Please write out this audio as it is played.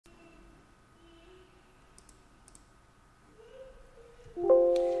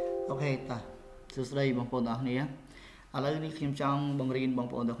Ok, ta. Sửa đây bằng phone đó nhé. Lấy đi khi trong bằng riêng bằng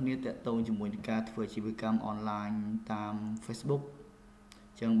phone đó nhé để tôi dùng một cái vừa chỉ với cam online tam Facebook.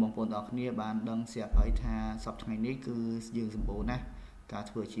 Chẳng bằng phone đó nhé bạn đang sẽ phải tha sắp ngàyนี้គឺយើងសម្បូរណាស់ការ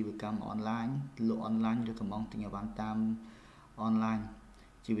ធ្វើជីវកម្មអនឡាញលក់អនឡាញឬក៏មកទិញអីវ៉ាន់តាមអនឡាញ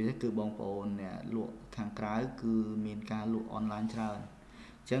ជីវិតគឺបងប្អូនលក់ខាងក្រៅគឺមានការលក់អនឡាញច្រើន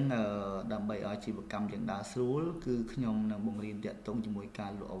ចឹងដើម្បីឲ្យជីវកម្មយើងដើរស្រួលគឺខ្ញុំនឹងបង្រៀនតាក់ទងជាមួយកា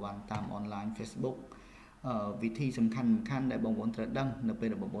រលក់អីវ៉ាន់តាមអនឡាញ Facebook វិធីសំខាន់ដែលបងប្អូនត្រូវដឹងនៅពេល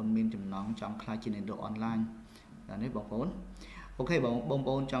ដែលបងប្អូនមានចំណង់ចង់ខ្លាចជាអ្នកលក់អនឡាញនេះបងប្អូនអូខេបង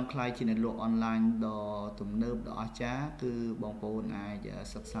ប្អូនចង់ខ្លាចជាអ្នកលក់អនឡាញដ៏ទំនើបដ៏អស្ចារ្យគឺបងប្អូនអាច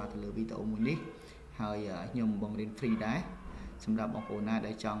សិក្សាទៅលើវីដេអូមួយនេះហើយខ្ញុំបង្រៀន free ដែរសម្រាប់បងប្អូនណា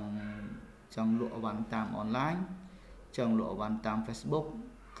ដែលចង់លក់អីវ៉ាន់តាមអនឡាញចង់លក់អីវ៉ាន់តាម Facebook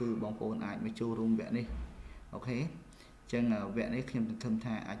គឺបងប្អូនអាចមកចូលរួមវគ្គនេះអូខេចឹងវគ្គនេះខ្ញុំសង្ឃឹម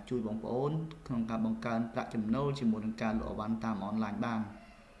ថាអាចជួយបងប្អូនក្នុងការបង្កើនប្រាក់ចំណូលជាមួយនឹងការលក់អីវ៉ាន់តាមអនឡាញបាន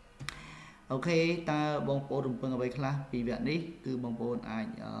អូខេតើបងប្អូនរំពឹងអ្វីខ្លះពីវគ្គនេះគឺបងប្អូនអាច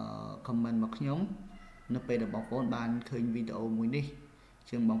comment មកខ្ញុំនៅពេលដែលបងប្អូនបានឃើញវីដេអូមួយនេះ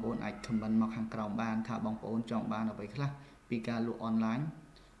ចឹងបងប្អូនអាច comment មកខាងក្រោមបានថាបងប្អូនចង់បានអ្វីខ្លះពីការលក់អនឡាញ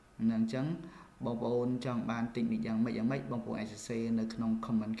អញ្ចឹងបងប្អូនចង់បានតិចនិចយ៉ាងម៉េចបងប្អូនអាចសរសេរនៅក្នុង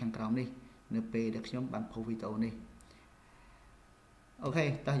comment ខាងក្រោមនេះនៅពេលដែលខ្ញុំបានផុសវីដេអូនេះអូខេ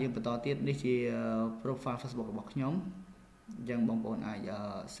តោះយើងបន្តទៀតនេះជា profile Facebook របស់ខ្ញុំអញ្ចឹងបងប្អូនអាច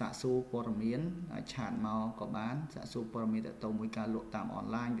សាកសួរព័ត៌មានអាចឆាតមកក៏បានសាកសួរព័ត៌មានទាក់ទងមួយការលក់តាមអន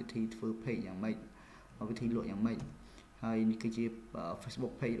ឡាញវិធីធ្វើ page យ៉ាងម៉េចវិធីលក់យ៉ាងម៉េចហើយនេះគឺជា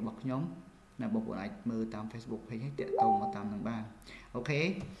Facebook page របស់ខ្ញុំណាបងប្អូនអាចមើលតាម Facebook page ឲ្យទាក់ទងមកតាមនឹងបានអូខេ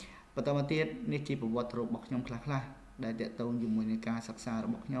បន្តមកទៀតនេះជាប្រវត្តិរបស់ខ្ញុំខ្លះៗដែលទាក់ទងជាមួយនឹងការសិក្សារ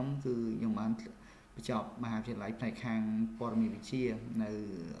បស់ខ្ញុំគឺខ្ញុំបានបញ្ចប់មហាវិទ្យាល័យផ្នែកខាងព័ត៌មានវិទ្យានៅ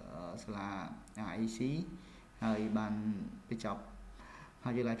សាលា IEC ហើយបានបញ្ចប់មហា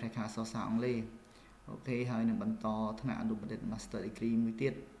វិទ្យាល័យផ្នែកខាងអក្សរសាស្ត្រអង់គ្លេសអូខេហើយនឹងបន្តថ្នាក់អនុបណ្ឌិត Master Degree មួយទៀ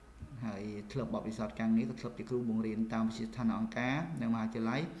តហើយធ្លាប់បបិសោតការងារក៏ធ្លាប់ជាគ្រូបង្រៀនតាមវិទ្យាស្ថានអង្គការនៅមហាវិទ្យា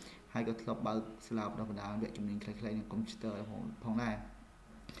ល័យហើយក៏ធ្លាប់បើកសាលាបណ្ដុះបណ្ដាលវគ្គជំនាញខ្លីៗនៅកុំព្យូទ័រផងដែរ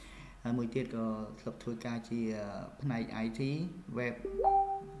ហើយមួយទៀតក៏ធ្លាប់ធ្វើការជាផ្នែក IT web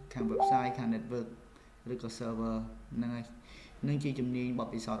ខាង website ខាង network ឬក៏ server ហ្នឹងហើយនឹងជាជំនាញបទ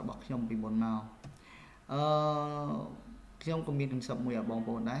ពិសោធន៍របស់ខ្ញុំពីមុនមកខ្ញុំក៏មានកំសត់មួយឲ្យបង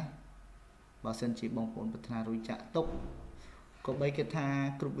ប្អូនដែរបើសិនជាបងប្អូនប្រាថ្នារួចចាក់ទុកក៏បីគិតថា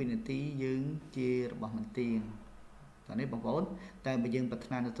គ្រប់វិនាទីយើងជារបស់មិនទៀងតែនេះបងប្អូនតែបើយើងប្រា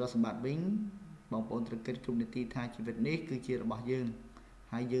ថ្នានៅទ្រព្យសម្បត្តិវិញបងប្អូនត្រូវគិតគ្រប់នាទីថាជីវិតនេះគឺជារបស់យើង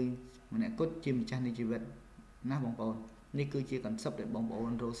ហើយយើងម្នាក់គត់ជាម្ចាស់នៃជីវិតណាបងប្អូននេះគឺជា concept ដែលបងប្អូ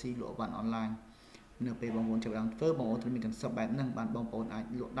នរកស៊ីលក់អីវ៉ាន់អនឡាញនៅពេលបងប្អូនចាប់ផ្ដើមធ្វើបងប្អូនត្រូវមាន concept បែបហ្នឹងបានបងប្អូនអាច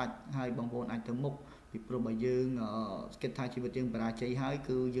លក់ដាច់ហើយបងប្អូនអាចទៅមុខពីព្រោះបើយើងគិតថាជីវិតយើងបរាជ័យហើយ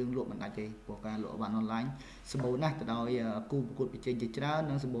គឺយើងលក់មិនដាច់ទេព្រោះការលក់អីវ៉ាន់អនឡាញសម្បូរណាស់ទៅដោយគូប្រកួតប្រជែងជាច្រើន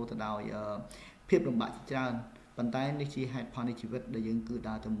និងសម្បូរទៅដោយភាពលំបាកជាច្រើនប៉ុន្តែនេះជាហេតុផលនៃជីវិតដែលយើងគឺ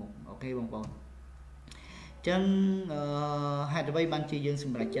ដើរទៅមុខអូខេបងប្អូនចឹងហេតុអ្វីបានជាយើងស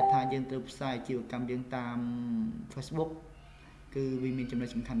ម្រេចចិត្តថាយើងត្រូវផ្សាយអាជីវកម្មយើងតាម Facebook គឺវាមានចំណុច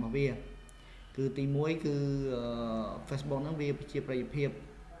សំខាន់របស់វាគឺទី1គឺ Facebook ហ្នឹងវាជាប្រយោជន៍ភាព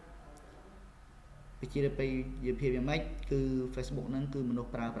យ៉ាងម៉េចគឺ Facebook ហ្នឹងគឺមនុស្ស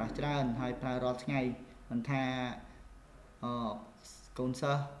ប្រើប្រាស់ច្រើនហើយប្រើរាល់ថ្ងៃមិនថាកូន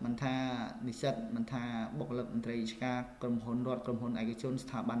សិស្សមិនថានិស្សិតមិនថាបុគ្គលិកមន្ត្រីរាជការក្រុមហ៊ុនរដ្ឋក្រុមហ៊ុនឯកជនស្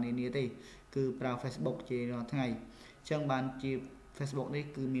ថាប័ននានាទេគឺប្រើ Facebook ជារាល់ថ្ងៃអញ្ចឹងបានជា Facebook នេះ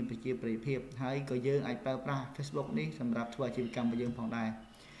គឺមានប្រជាប្រិយភាពហើយក៏យើងអាចប្រើប្រាស់ Facebook នេះសម្រាប់ធ្វើអាជីវកម្មរបស់យើងផងដែរ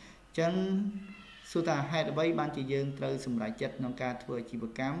អញ្ចឹងសួរថាហេតុអ្វីបានជាយើងត្រូវសម្រេចចិត្តក្នុងការធ្វើអាជីវ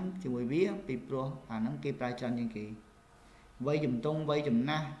កម្មជាមួយវាពីព្រោះអាហ្នឹងគេប្រើច្រើនជាងគេវ័យជំទង់វ័យចំ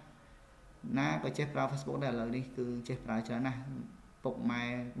ណាស់ណាក៏ចេះប្រើ Facebook ដែរឥឡូវនេះគឺចេះប្រើច្រើនណាស់ពុកម៉ែ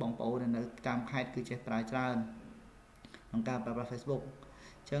បងប្អូននៅតាមខេត្តគឺចេះប្រើច្រើនក្នុងការប្រើប្រាស់ Facebook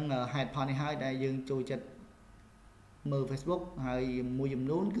អញ្ចឹងហេតុផលនេះហើយដែលយើងចូលចិត្តមើល Facebook ហើយមួយចំ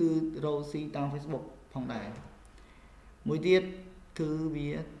នួនគឺរកស៊ីតាម Facebook ផងដែរមួយទៀតគឺវា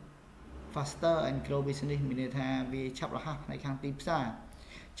faster and grow business មានន័យថាវាឆាប់រហ័សនៅខាងទីផ្សារ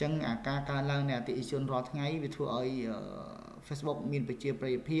អញ្ចឹងអាការកើនឡើងនៃអតិថិជនរាល់ថ្ងៃវាធ្វើឲ្យ Facebook មានប្រជាប្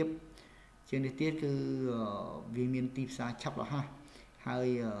រិយភាពជាងនេះទៀតគឺវាមានទីផ្សារឆាប់រហ័សហើយ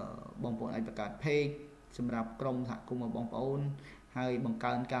បងប្អូនអាចបង្កើត page សម្រាប់ក្រុមសហគមន៍របស់បងប្អូនហើយបង្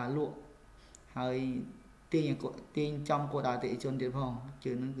កើនការលក់ហើយទាញចំគោលដៅអតិថិជនទៀតផង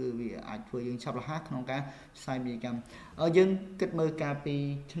ជឿនឹងគឺវាអាចធ្វើយើងឆាប់រហ័សក្នុងការផ្សាយពាណិជ្ជកម្មយើងគិតមើលកាលពី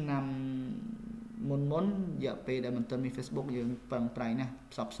ឆ្នាំ មុនរយៈពេលដែលមិនទាន់មាន Facebook យើងប្រឹងប្រែងណាស់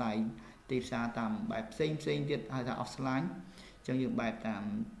ផ្សព្វផ្សាយទីផ្សារតាមបែបផ្សេងទៀតហៅថា offline អញ្ចឹងយើងបែបតាម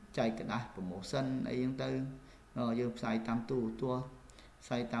ចែកกระดาษ promotion អីហ្នឹងទៅយើងផ្សាយតាមទូរទស្សន៍ផ្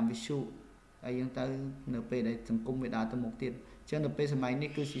សាយតាមវិទ្យុអីហ្នឹងទៅនៅពេលដែលសង្គមវាដើរទៅមុខទៀតអញ្ចឹងនៅពេលសម័យនេះ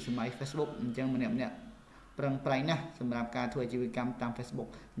គឺជាសម័យ Facebook អញ្ចឹងម្នាក់ប្រឹងប្រែងណាស់សម្រាប់ការធ្វើអាជីវកម្មតាម Facebook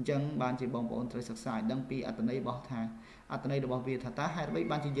អញ្ចឹងបានជាបងប្អូនត្រូវសិក្សាឲ្យដឹងពីអត្ថន័យរបស់វាថាតើហេតុអ្វី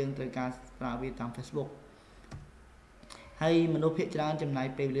បានជាយើងត្រូវការប្រើវាតាម Facebook ហើយមនុស្សភាគច្រើនចំណាយ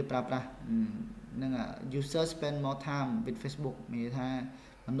ពេលវេលាប្រើប្រាស់នឹង user spend more time with Facebook មានថា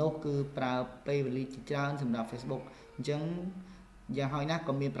មនុស្សគឺប្រើពេលវេលាជាច្រើនសម្រាប់ Facebook អញ្ចឹងយ៉ាងហោចណាស់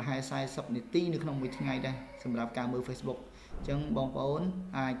ក៏មានប្រហែល40នាទីនៅក្នុងមួយថ្ងៃដែរសម្រាប់ការមើល Facebook អញ្ចឹងបងប្អូន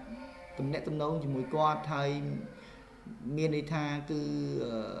អាចទំនាក់ទំនងជាមួយគាត់ហើយមានន័យថាគឺ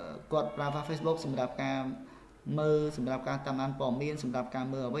គាត់ប្រើប្រាស់ Facebook សម្រាប់ការមើលសម្រាប់ការតាមដានព័ត៌មានសម្រាប់ការ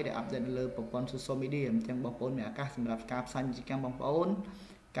មើលអ្វីដែលអាប់ដេតនៅលើប្រព័ន្ធ social media អញ្ចឹងបងប្អូនមានឱកាសសម្រាប់ការផ្សាយពាណិជ្ជកម្មបងប្អូន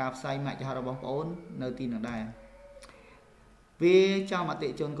ការផ្សាយម៉ាកយីហោរបស់បងប្អូននៅទីនោះដែរវាចំអតិថិ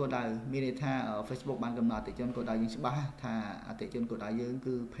ជនគោលដៅមានន័យថា Facebook បានកំណត់អតិថិជនគោលដៅយើងច្បាស់ថាអតិថិជនគោលដៅយើង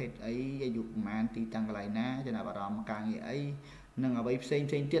គឺភេទអីអាយុប្រមាណទីតាំងកន្លែងណាចំណាប់អារម្មណ៍ការងារអីនិងអ្វីផ្សេង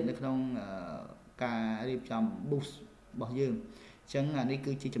ទៀតនៅក្នុងការរៀបចំ boost របស់យើងអញ្ចឹងអានេះ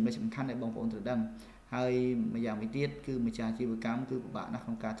គឺជាចំណុចសំខាន់ដែលបងប្អូនត្រូវដឹងហើយម្យ៉ាងវិញទៀតគឺម្ចាស់អាជីវកម្មគឺពិបាកណាស់ក្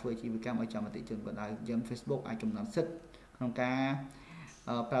នុងការធ្វើអាជីវកម្មឲ្យចំអតិថិជនគោលដៅយើង Facebook អាចកំណត់សិទ្ធិក្នុងការ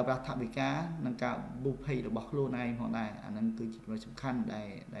ប្រើប្រាស់ថវិកានិងការ boost page របស់ខ្លួនឯងផងដែរអាហ្នឹងគឺជាចំណុចសំខាន់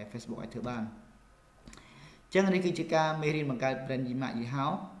ដែល Facebook អាចធ្វើបានអញ្ចឹងនេះគឺជាការមេរៀនបង្កើត brand ម៉ាកយីហោ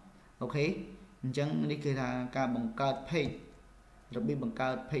អូខេអញ្ចឹងនេះគឺថាការបង្កើត page របៀបបង្កើ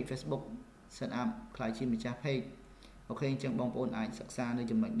ត page Facebook set up ខ្លាយជាម្ចាស់ page អូខេអញ្ចឹងបងប្អូនអាចសិក្សានៅ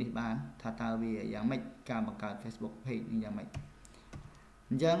ចំណុចនេះបានថាតើវាយ៉ាងម៉េចការបង្កើត Facebook page នេះយ៉ាងម៉េច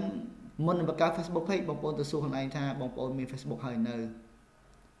អញ្ចឹងមុននឹងបង្កើត Facebook page បងប្អូនទៅសួរខ្លួនឯងថាបងប្អូនមាន Facebook ហើយនៅ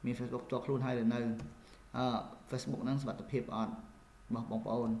មាន Facebook ផ្ទាល់ខ្លួនហើយនៅFacebook ហ្នឹងសុវត្ថិភាពអត់របស់បង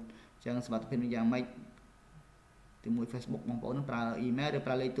ប្អូនអញ្ចឹងសុវត្ថិភាពនេះយ៉ាងម៉េចទីមួយ Facebook បងប្អូនប្រើ email ឬ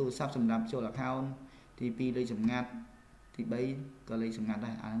ប្រើលេខទូរស័ព្ទសម្រាប់ចូល account ទី2លេខសម្ងាត់ទី3ក៏លេខសម្ងាត់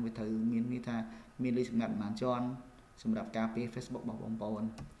ដែរអាហ្នឹងវាត្រូវមានន័យថាមានលេខសម្ងាត់ប្រហែលជាន់សម្រាប់ការពារ Facebook របស់បងប្អូន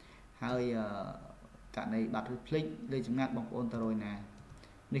ហើយករណីបាត់ឬភ្លេចលេខសម្ងាត់បងប្អូនទៅរយណា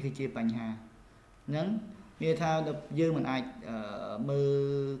នេះគឺជាបញ្ហាហ្នឹងមានថាយើងមិនអាចមើល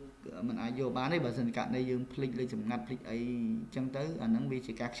មិនអាចយកបានទេបើសិនករណីយើងភ្លេចលេខសម្ងាត់ភ្លេចអីអញ្ចឹងទៅអាហ្នឹងវា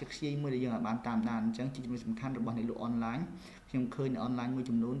ជាការខ្ជិះខ្ជាយមួយដែលយើងអាចបានតាមដានអញ្ចឹងជាចំណុចសំខាន់របស់អ្នកលក់អនឡាញខ្ញុំឃើញនៅអនឡាញមួយ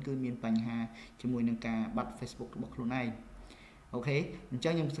ចំនួនគឺមានបញ្ហាជាមួយនឹងការបាត់ Facebook របស់ខ្លួនឯងអូខេអញ្ចឹ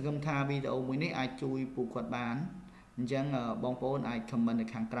ងខ្ញុំសង្ឃឹមថាវីដេអូមួយនេះអាចជួយពួកគាត់បានអញ្ចឹងបងប្អូនអាច comment នៅ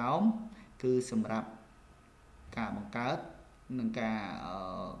ខាងក្រោមគឺសម្រាប់ការបង្កើតនិង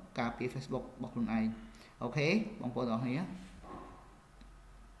ការពារ Facebook របស់ខ្លួនឯងអូខេបងប្អូនទាំងអស់គ្នា